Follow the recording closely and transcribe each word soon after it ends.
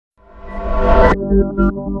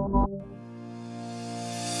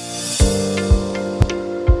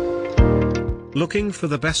Looking for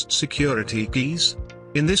the best security keys?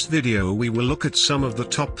 In this video we will look at some of the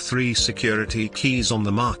top 3 security keys on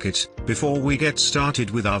the market. Before we get started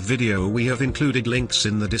with our video, we have included links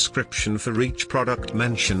in the description for each product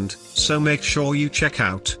mentioned, so make sure you check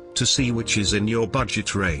out, to see which is in your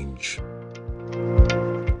budget range.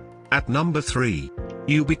 At number 3.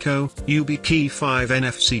 Yubico, YubiKey 5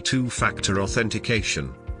 NFC 2-factor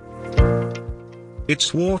authentication.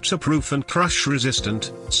 It's waterproof and crush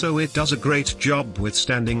resistant, so it does a great job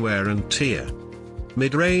withstanding wear and tear.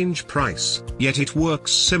 Mid-range price, yet it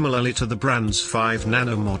works similarly to the brand's 5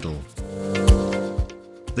 Nano model.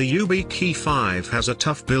 The YubiKey 5 has a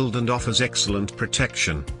tough build and offers excellent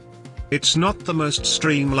protection. It's not the most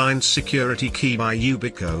streamlined security key by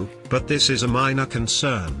Yubico, but this is a minor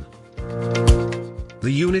concern.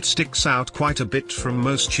 The unit sticks out quite a bit from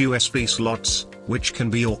most USB slots, which can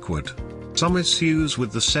be awkward. Some issues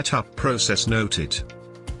with the setup process noted.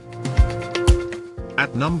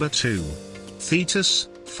 At number 2. Thetis,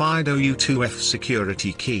 FIDO U2F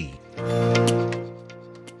security key.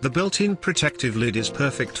 The built-in protective lid is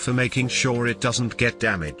perfect for making sure it doesn't get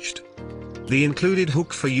damaged. The included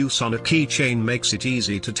hook for use on a keychain makes it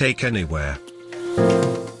easy to take anywhere.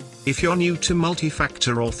 If you're new to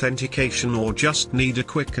multi-factor authentication or just need a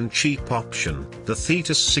quick and cheap option, the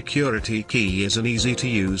Thetis security key is an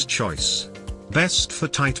easy-to-use choice. Best for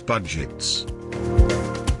tight budgets.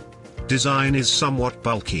 Design is somewhat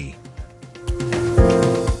bulky.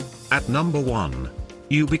 At number 1.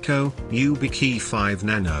 Yubico, YubiKey 5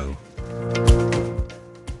 Nano.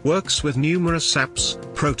 Works with numerous apps,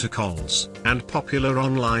 protocols, and popular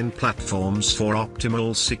online platforms for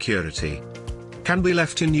optimal security. Can be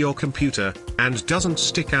left in your computer, and doesn't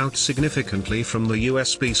stick out significantly from the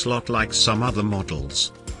USB slot like some other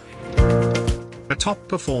models. A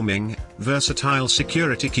top-performing, versatile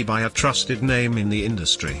security key by a trusted name in the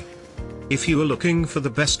industry. If you are looking for the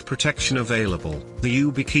best protection available, the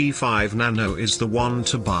YubiKey 5 Nano is the one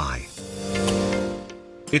to buy.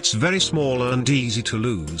 It's very small and easy to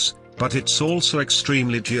lose, but it's also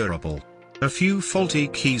extremely durable. A few faulty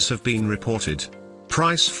keys have been reported.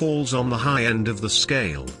 Price falls on the high end of the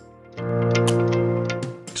scale.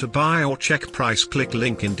 To buy or check price, click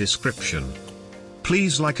link in description.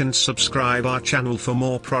 Please like and subscribe our channel for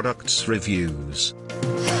more products reviews.